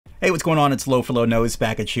Hey, what's going on? It's Low for Low Nose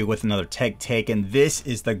back at you with another tech take, and this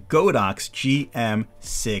is the Godox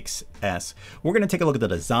GM6S. We're going to take a look at the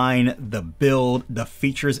design, the build, the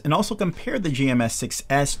features, and also compare the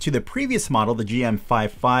GM6S to the previous model, the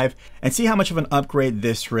GM55, and see how much of an upgrade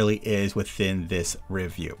this really is within this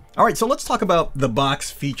review. All right, so let's talk about the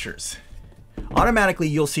box features. Automatically,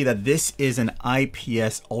 you'll see that this is an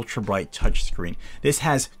IPS ultra bright touchscreen. This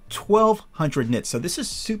has 1200 nits, so this is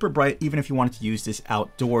super bright. Even if you wanted to use this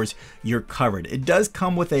outdoors, you're covered. It does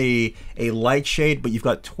come with a light shade, but you've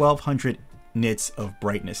got 1200 nits of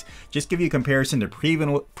brightness. Just give you a comparison,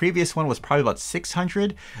 the previous one was probably about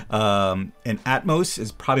 600, and Atmos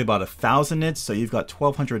is probably about 1000 nits, so you've got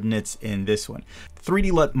 1200 nits in this one.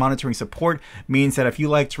 3D LUT monitoring support means that if you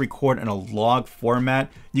like to record in a log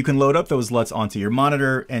format, you can load up those LUTs onto your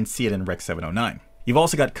monitor and see it in Rec 709. You've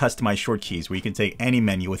also got customized short keys where you can take any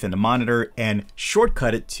menu within the monitor and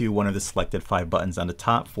shortcut it to one of the selected 5 buttons on the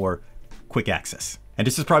top for quick access. And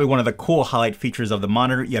this is probably one of the cool highlight features of the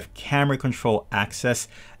monitor. You have camera control access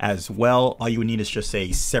as well. All you would need is just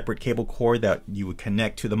a separate cable cord that you would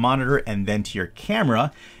connect to the monitor and then to your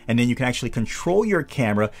camera. And then you can actually control your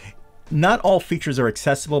camera. Not all features are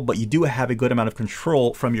accessible, but you do have a good amount of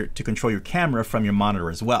control to control your camera from your monitor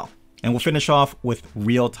as well. And we'll finish off with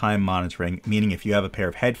real-time monitoring, meaning if you have a pair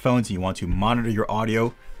of headphones and you want to monitor your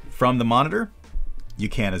audio from the monitor, you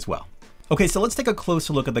can as well. Okay, so let's take a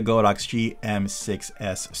closer look at the Godox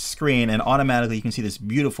GM6S screen, and automatically you can see this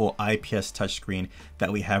beautiful IPS touchscreen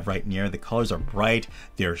that we have right near. The colors are bright,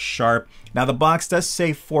 they're sharp. Now the box does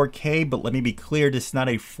say 4K, but let me be clear, this is not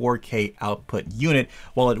a 4K output unit.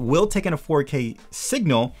 While it will take in a 4K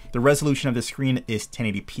signal, the resolution of the screen is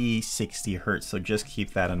 1080p 60 Hz, so just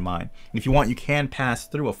keep that in mind. If you want, you can pass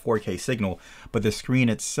through a 4K signal, but the screen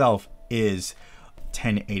itself is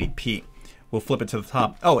 1080p. We'll flip it to the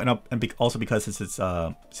top. Oh, and also because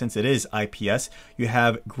since it is IPS, you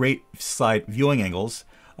have great side viewing angles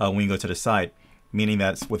when you go to the side, meaning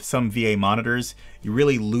that with some VA monitors, you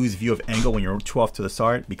really lose view of angle when you're too off to the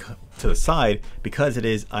side because it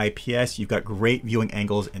is IPS. You've got great viewing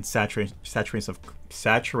angles and saturation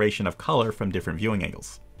of color from different viewing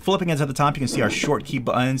angles. Flipping into the top, you can see our short key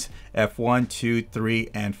buttons, F1, 2, 3,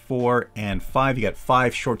 and 4, and 5. You got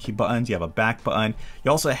 5 short key buttons. You have a back button. You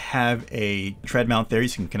also have a tread mount there. You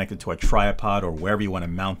can connect it to a tripod or wherever you want to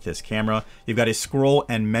mount this camera. You've got a scroll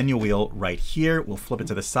and menu wheel right here. We'll flip it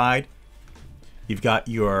to the side. You've got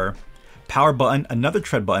your power button, another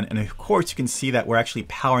tread button, and of course you can see that we're actually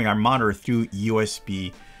powering our monitor through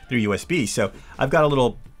USB. So I've got a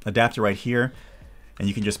little adapter right here, and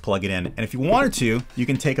you can just plug it in. And if you wanted to, you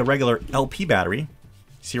can take a regular LP battery.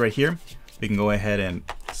 See right here? We can go ahead and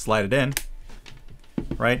slide it in,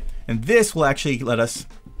 right? And this will actually let us,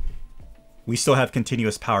 we still have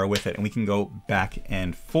continuous power with it, and we can go back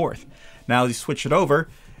and forth. Now, as you switch it over,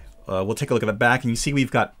 we'll take a look at the back, and you see we've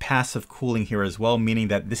got passive cooling here as well, meaning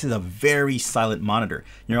that this is a very silent monitor.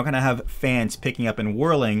 You're not gonna have fans picking up and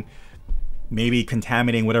whirling, maybe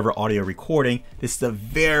contaminating whatever audio recording. This is a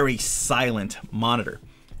very silent monitor.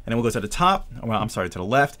 And then we'll go to the top, well, I'm sorry, to the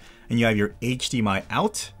left, and you have your HDMI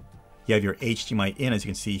out, you have your HDMI in, as you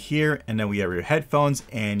can see here, and then we have your headphones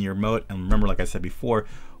and your remote. And remember, like I said before,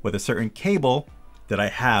 with a certain cable that I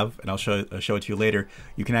have, and I'll show it to you later,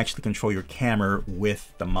 you can actually control your camera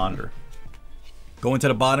with the monitor. Going to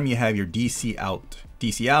the bottom, you have your DC out,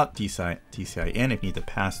 DCI in if you need to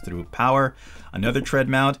pass through power, another tread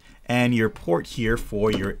mount, and your port here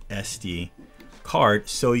for your SD card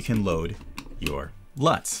so you can load your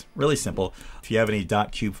LUTs. Really simple. If you have any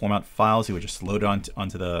 .cube format files, you would just load it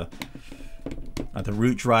onto the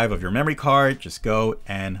root drive of your memory card. Just go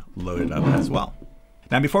and load it up as well.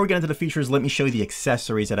 Now, before we get into the features, let me show you the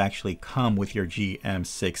accessories that actually come with your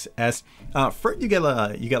GM6S. First, you get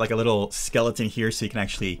like a little skeleton here, so you can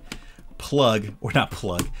actually wrap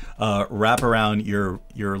around your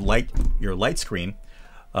light screen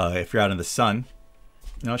if you're out in the sun.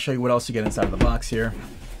 And I'll show you what else you get inside of the box here.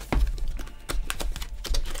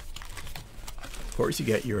 Of course, you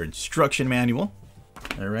get your instruction manual.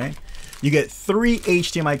 All right, you get 3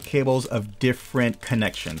 HDMI cables of different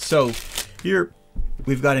connections. So here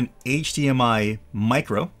we've got an HDMI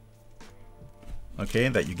micro, okay,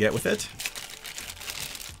 that you get with it.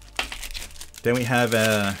 Then we have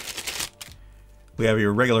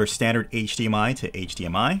your regular standard HDMI to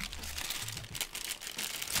HDMI.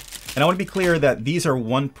 And I want to be clear that these are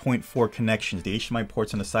 1.4 connections. The HDMI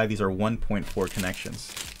ports on the side, these are 1.4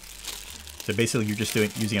 connections. So basically you're just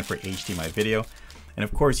using it for HDMI video. And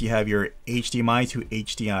of course you have your HDMI to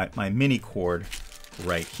HDMI mini cord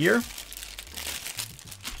right here.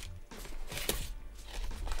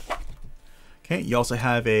 Okay, you also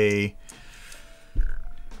have a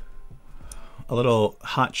little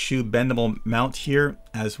hot shoe bendable mount here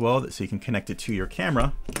as well, so you can connect it to your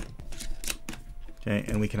camera. Okay,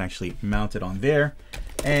 and we can actually mount it on there.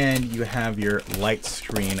 And you have your light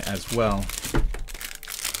screen as well.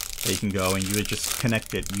 So you can go and you would just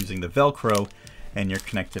connect it using the Velcro, and you're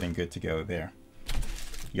connected and good to go there.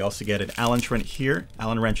 You also get an Allen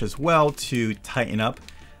wrench as well to tighten up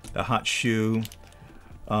the hot shoe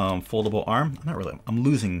foldable arm. I'm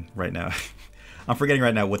losing right now. I'm forgetting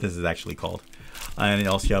right now what this is actually called. And you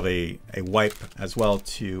also have a wipe as well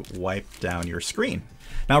to wipe down your screen.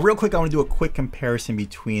 Now, real quick, I want to do a quick comparison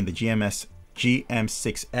between the GM6S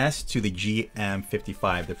to the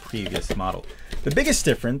GM55, the previous model. The biggest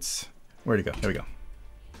difference, where'd it go? There we go.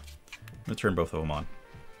 I'm gonna turn both of them on.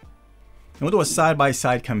 And we'll do a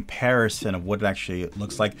side-by-side comparison of what it actually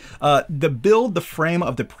looks like. The frame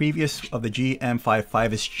of the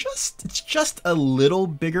GM55 is just a little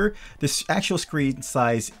bigger. This actual screen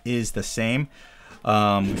size is the same.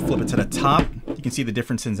 We flip it to the top. You can see the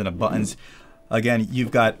differences in the buttons. Again, you've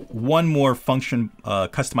got one more function,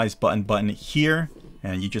 customized button here,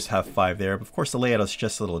 and you just have 5 there. But of course, the layout is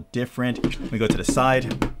just a little different. We go to the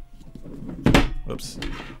side. Whoops.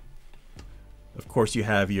 Of course, you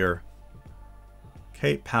have your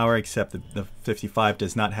power, except the 55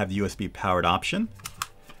 does not have the USB powered option.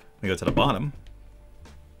 We go to the bottom.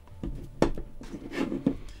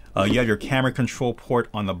 You have your camera control port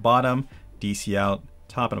on the bottom, DC out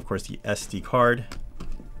top, and of course the SD card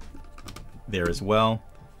there as well.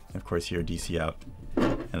 And of course your DC out.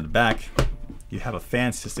 And in the back, you have a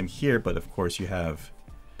fan system here, but of course you have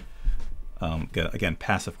again,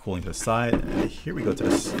 passive cooling to the side. And here we go to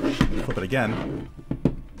this, flip it again.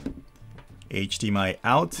 HDMI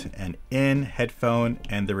out and in, headphone,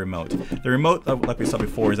 and the remote. The remote, like we saw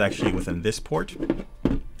before, is actually within this port.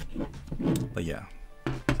 But yeah,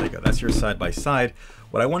 there you go. That's your side-by-side.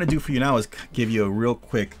 What I want to do for you now is give you a real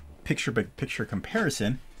quick picture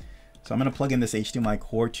comparison. So I'm going to plug in this HDMI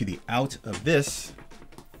cord to the out of this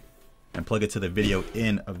and plug it to the video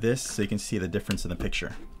in of this so you can see the difference in the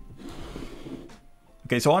picture.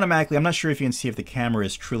 Okay, so automatically, I'm not sure if you can see if the camera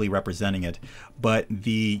is truly representing it, but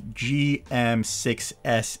the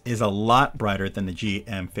GM6S is a lot brighter than the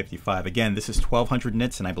GM55. Again, this is 1200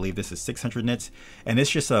 nits, and I believe this is 600 nits, and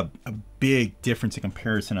it's just a big difference in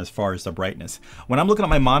comparison as far as the brightness. When I'm looking at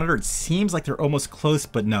my monitor, it seems like they're almost close,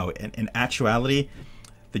 but no, in actuality,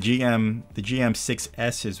 the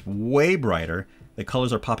GM6S is way brighter. The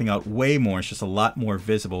colors are popping out way more. It's just a lot more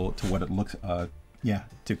visible to what it looks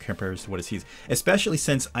to compare to what it sees, especially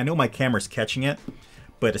since I know my camera's catching it,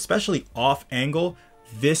 but especially off angle,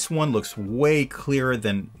 this one looks way clearer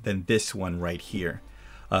than this one right here.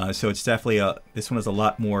 So it's definitely this one is a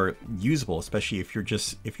lot more usable, especially if you're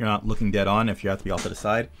not looking dead on. If you have to be off to the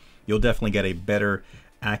side, you'll definitely get a better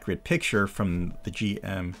accurate picture from the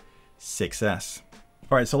GM6S.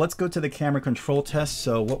 All right, so let's go to the camera control test.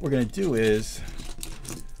 So what we're going to do is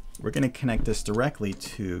we're going to connect this directly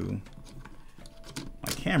to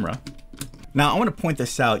my camera. Now I want to point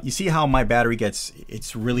this out. You see how my battery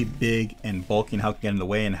it's really big and bulky and how it can get in the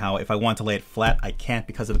way, and how if I want to lay it flat, I can't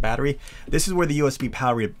because of the battery. This is where the USB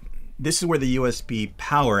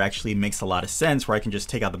power actually makes a lot of sense, where I can just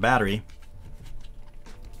take out the battery.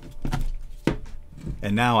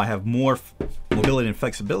 And now I have more mobility and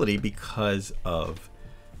flexibility because of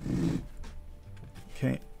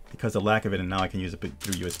the lack of it, and now I can use it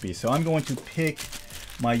through USB. So I'm going to pick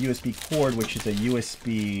my USB cord, which is a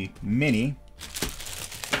USB mini.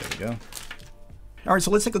 There we go. All right,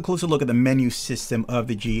 so let's take a closer look at the menu system of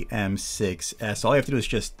the GM6S. All you have to do is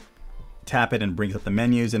just tap it and brings up the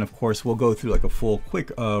menus, and of course we'll go through like a full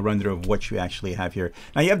quick run through of what you actually have here.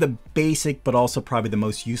 Now you have the basic, but also probably the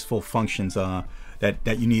most useful functions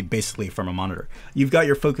that you need basically from a monitor. You've got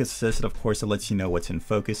your focus assist, of course, that lets you know what's in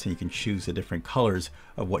focus, and you can choose the different colors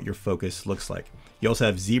of what your focus looks like. You also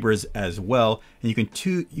have zebras as well, and you can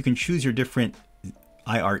choose your different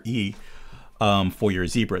IRE for your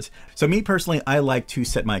zebras. So me personally, I like to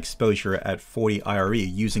set my exposure at 40 IRE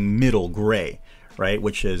using middle gray, right,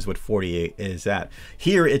 which is what 48 is at.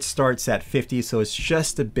 Here it starts at 50, so it's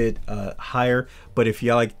just a bit higher. But if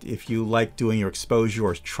you like doing your exposure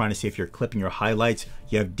or trying to see if you're clipping your highlights,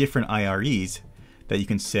 you have different IREs that you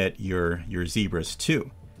can set your zebras to.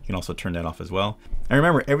 You can also turn that off as well. And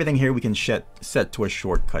remember, everything here we can set to a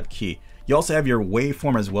shortcut key. You also have your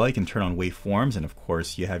waveform as well. You can turn on waveforms, and of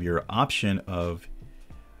course you have your option of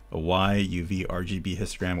a Y, UV, RGB,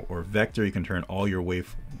 histogram, or vector. You can turn all your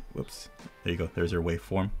whoops, there you go, there's your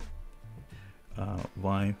waveform.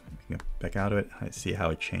 Y, you can go back out of it, I see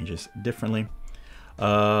how it changes differently.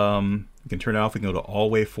 We can turn it off. We can go to all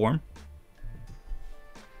waveform.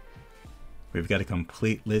 We've got a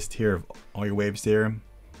complete list here of all your waves there,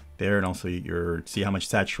 and also see how much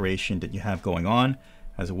saturation that you have going on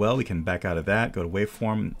as well. We can back out of that, go to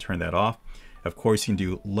waveform, turn that off. Of course, you can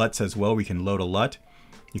do LUTs as well. We can load a LUT.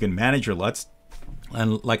 You can manage your LUTs.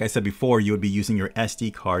 And like I said before, you would be using your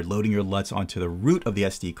SD card, loading your LUTs onto the root of the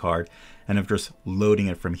SD card, and of course loading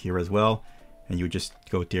it from here as well. And you would just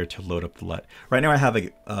go there to load up the LUT. Right now I have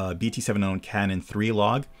a BT709 Canon 3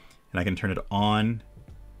 log, and I can turn it on,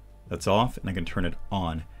 that's off, and I can turn it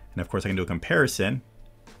on. And of course I can do a comparison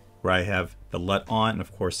where I have the LUT on and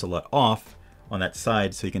of course the LUT off on that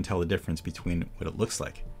side, so you can tell the difference between what it looks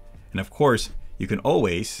like. And of course you can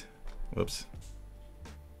always, whoops,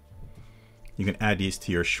 you can add these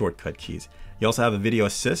to your shortcut keys. You also have a video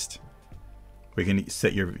assist where you can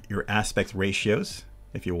set your aspect ratios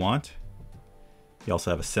if you want. You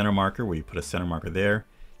also have a center marker where you put a center marker there.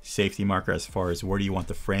 Safety marker as far as where do you want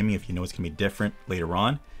the framing if you know it's going to be different later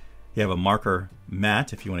on. You have a marker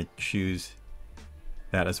mat if you want to choose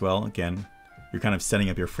that as well. Again, you're kind of setting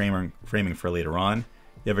up your framing for later on.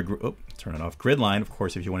 You have a turn it off. Grid line, of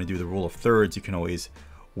course, if you want to do the rule of thirds, you can always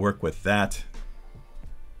work with that.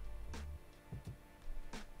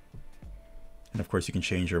 And of course, you can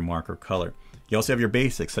change your marker color. You also have your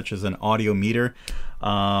basics, such as an audio meter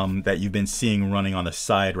that you've been seeing running on the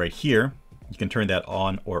side right here. You can turn that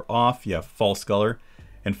on or off. You have false color,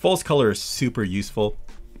 and false color is super useful,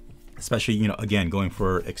 especially, again, going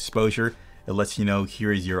for exposure. It lets you know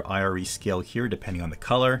here is your IRE scale here, depending on the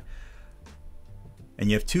color. And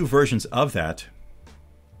you have two versions of that.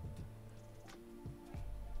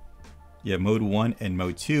 You have mode 1 and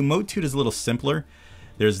mode 2. Mode 2 is a little simpler.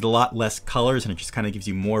 There's a lot less colors, and it just kind of gives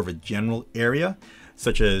you more of a general area,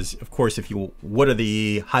 such as, of course, what are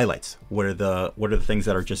the highlights? What are the things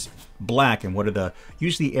that are just black, and what are the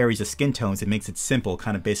usually areas of skin tones? It makes it simple,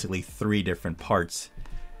 kind of basically 3 different parts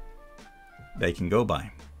that you can go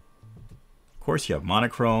by. Of course, you have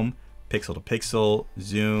monochrome, pixel to pixel,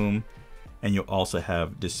 zoom, and you also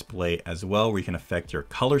have display as well, where you can affect your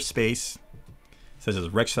color space, such as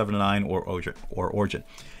Rec 709 or Origin.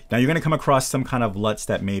 Now you're going to come across some kind of LUTs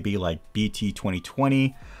that may be like BT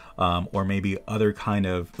 2020 or maybe other kind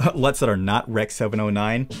of LUTs that are not Rec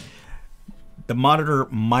 709. The monitor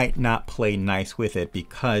might not play nice with it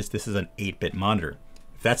because this is an 8-bit monitor.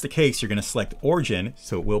 If that's the case, you're going to select Origin,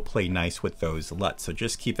 so it will play nice with those LUTs. So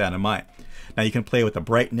just keep that in mind. Now you can play with the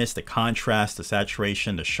brightness, the contrast, the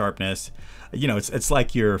saturation, the sharpness. It's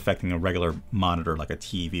like you're affecting a regular monitor, like a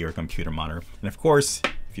TV or a computer monitor. And of course,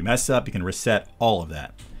 if you mess up, you can reset all of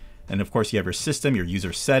that. And of course, you have your system, your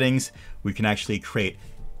user settings. We can actually create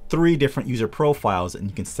 3 different user profiles, and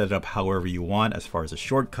you can set it up however you want as far as the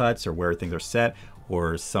shortcuts or where things are set,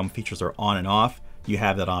 or some features are on and off. You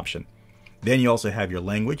have that option. Then you also have your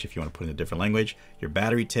language, if you want to put in a different language, your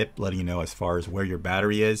battery tip, letting you know as far as where your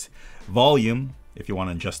battery is, volume, if you want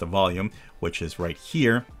to adjust the volume, which is right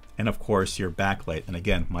here, and of course your backlight. And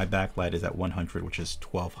again, my backlight is at 100, which is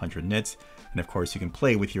 1200 nits. And of course you can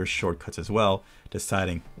play with your shortcuts as well,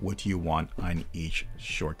 deciding what do you want on each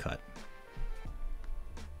shortcut.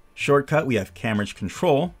 Shortcut, we have camera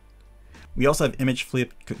control. We also have image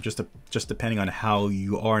flip, just depending on how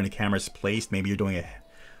you are and the camera's placed. Maybe you're doing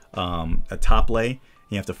a top lay, and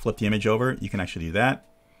you have to flip the image over. You can actually do that.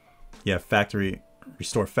 You have factory,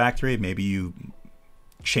 restore factory. Maybe you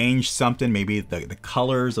change something, maybe the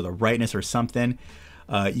colors or the brightness or something.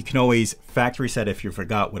 You can always factory set if you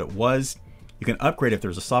forgot what it was. You can upgrade if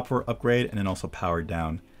there's a software upgrade, and then also power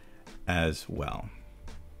down as well.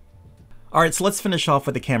 All right, so let's finish off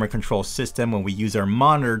with the camera control system when we use our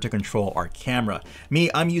monitor to control our camera.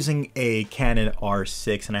 I'm using a Canon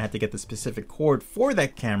R6, and I had to get the specific cord for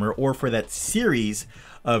that camera or for that series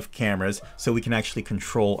of cameras so we can actually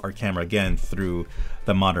control our camera again through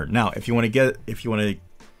the monitor. Now, if you want to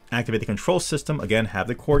activate the control system, again, have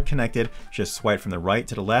the cord connected, just swipe from the right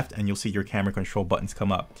to the left and you'll see your camera control buttons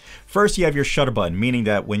come up. First, you have your shutter button, meaning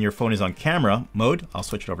that when your phone is on camera mode, I'll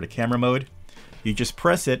switch it over to camera mode, you just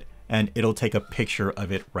press it and it'll take a picture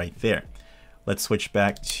of it right there. Let's switch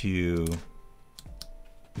back to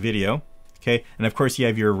video, okay? And of course you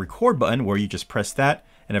have your record button where you just press that,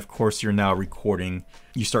 and of course you're now recording,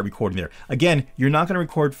 you start recording there. Again, you're not gonna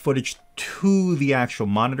record footage to the actual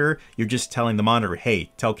monitor, you're just telling the monitor,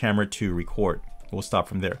 hey, tell camera to record. We'll stop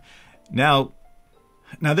from there. Now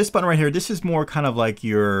this button right here, this is more kind of like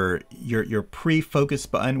your pre-focus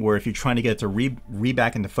button, where if you're trying to get it to re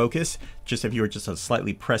back into focus, just if you were just to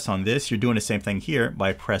slightly press on this, you're doing the same thing here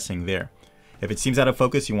by pressing there. If it seems out of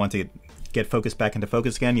focus, you want to get focus back into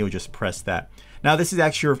focus again, you'll just press that. Now this is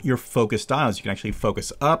actually your focus dials. You can actually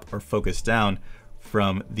focus up or focus down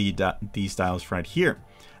from these dials right here.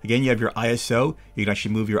 Again, you have your ISO. You can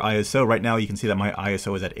actually move your ISO. Right now you can see that my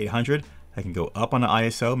ISO is at 800. I can go up on the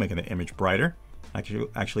ISO, making the image brighter.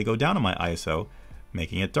 Actually go down on my ISO,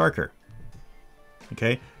 making it darker.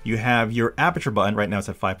 Okay, you have your aperture button. Right now it's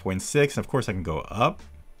at 5.6. And of course I can go up.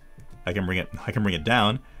 I can bring it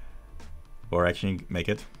down, or actually make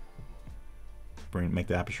the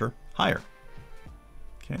aperture higher.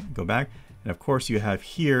 Okay, go back. And of course you have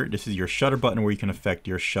here, this is your shutter button where you can affect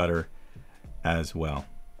your shutter as well,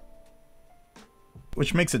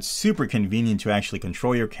 which makes it super convenient to actually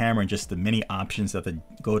control your camera and just the many options that the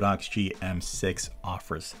Godox GM6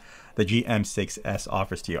 offers, the GM6S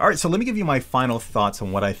offers to you. All right, so let me give you my final thoughts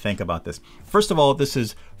on what I think about this. First of all, this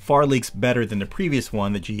is far leagues better than the previous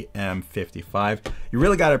one, the GM55. You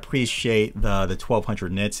really got to appreciate the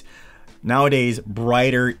 1200 nits. Nowadays,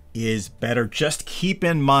 brighter is better. Just keep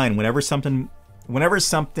in mind, whenever something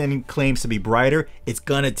claims to be brighter, it's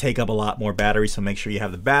gonna take up a lot more battery. So make sure you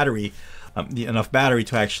have the battery, enough battery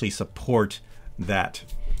to actually support that.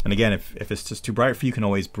 And again, if it's just too bright for you, you can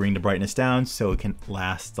always bring the brightness down so it can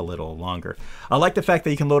last a little longer. I like the fact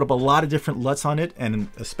that you can load up a lot of different LUTs on it, and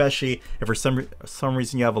especially if for some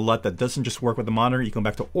reason you have a LUT that doesn't just work with the monitor, you can go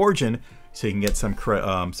back to origin so you can get some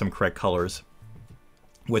correct colors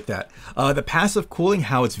with that. The passive cooling,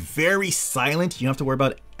 how it's very silent. You don't have to worry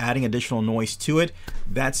about adding additional noise to it.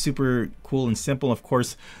 That's super cool and simple. Of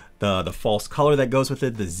course, the false color that goes with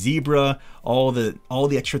it, the zebra, all the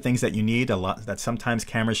extra things that you need, a lot that sometimes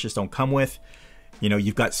cameras just don't come with. You know,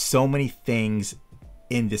 you've got so many things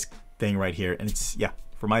in this thing right here, and it's, yeah,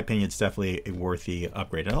 for my opinion, it's definitely a worthy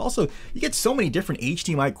upgrade. And also, you get so many different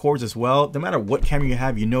HDMI cords as well. No matter what camera you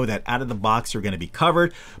have, you know that out of the box you're going to be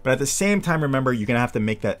covered. But at the same time, remember, you're going to have to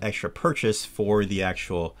make that extra purchase for the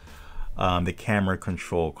actual the camera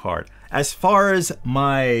control card. As far as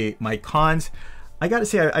my cons, I got to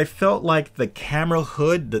say, I felt like the camera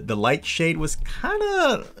hood, the light shade was kind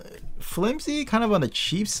of flimsy, kind of on the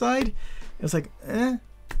cheap side. It was like,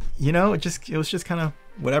 you know, it was just kind of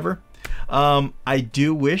whatever. I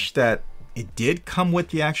do wish that it did come with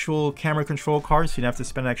the actual camera control card, so you don't have to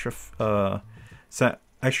spend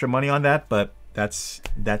extra money on that, but that's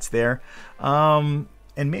there. And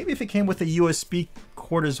maybe if it came with a USB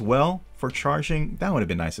cord as well for charging, that would have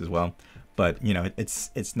been nice as well. But you know,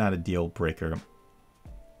 it's not a deal breaker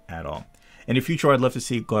at all. In the future, I'd love to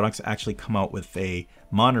see Godox actually come out with a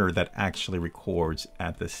monitor that actually records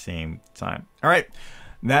at the same time. All right.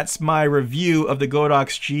 That's my review of the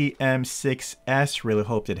Godox GM6S. Really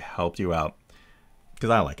hoped it helped you out,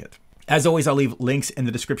 because I like it. As always, I'll leave links in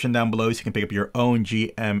the description down below so you can pick up your own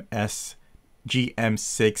GM6S,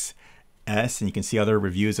 and you can see other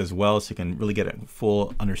reviews as well, so you can really get a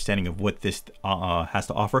full understanding of what this has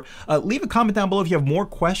to offer. Leave a comment down below if you have more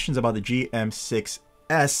questions about the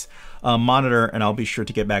GM6S monitor, and I'll be sure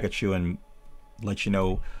to get back at you and let you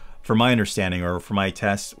know, from my understanding or for my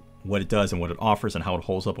test, what it does and what it offers and how it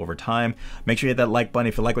holds up over time. Make sure you hit that like button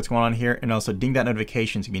if you like what's going on here, and also ding that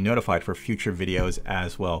notification to be notified for future videos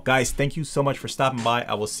as well. Guys, thank you so much for stopping by.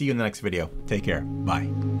 I will see you in the next video. Take care.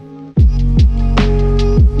 Bye.